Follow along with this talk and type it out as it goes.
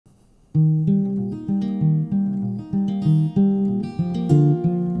Well,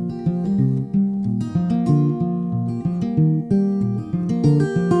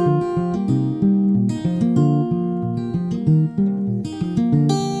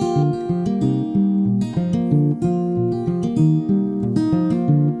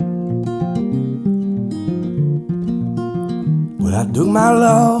 I took my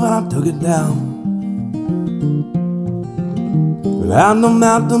love and I took it down around the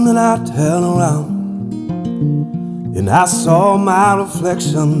mountain and I turned around, and I saw my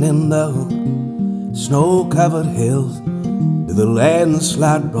reflection in the snow-covered hills. The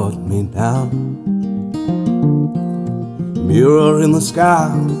landslide brought me down. Mirror in the sky,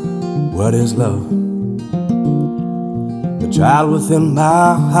 what is love? The child within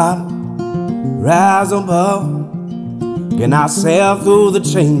my heart, rise above. Can I sail through the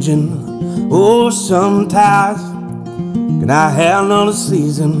changing ocean tides? Can I handle the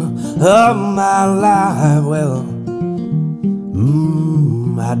season of my life? Well,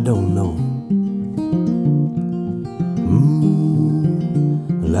 I don't know.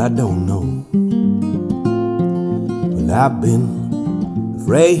 Well, I don't know. Well, I've been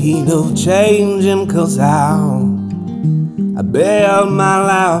afraid of changing, 'cause I build my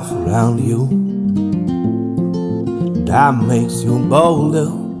life around you. That makes you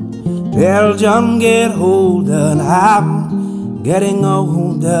bolder. Children get older, and I'm getting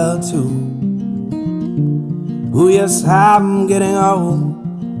older too. Oh yes, I'm getting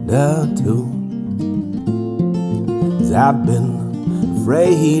older too. 'Cause I've been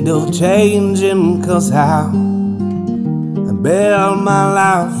afraid of changing, 'cause I build my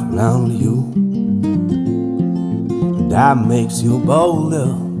life around you. That makes you bolder.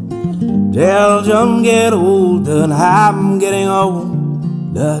 Children get older, and I'm getting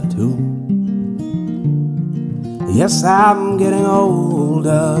older too. Yes, I'm getting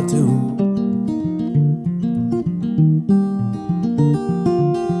older too.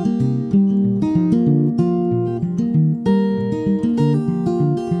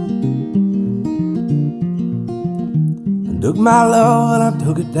 I took my love and I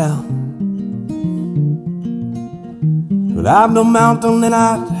took it down around the mountain and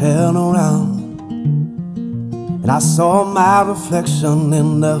I turned around, and I saw my reflection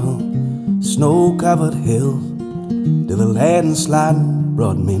in the snow-covered hills, till the landslide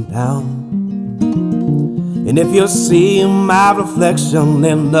brought me down. And if you see my reflection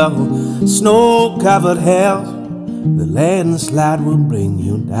in the snow-covered hills, the landslide will bring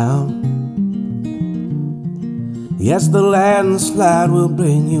you down. Yes, the landslide will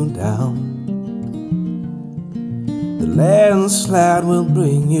bring you down. The landslide will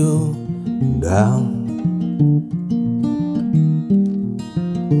bring you down.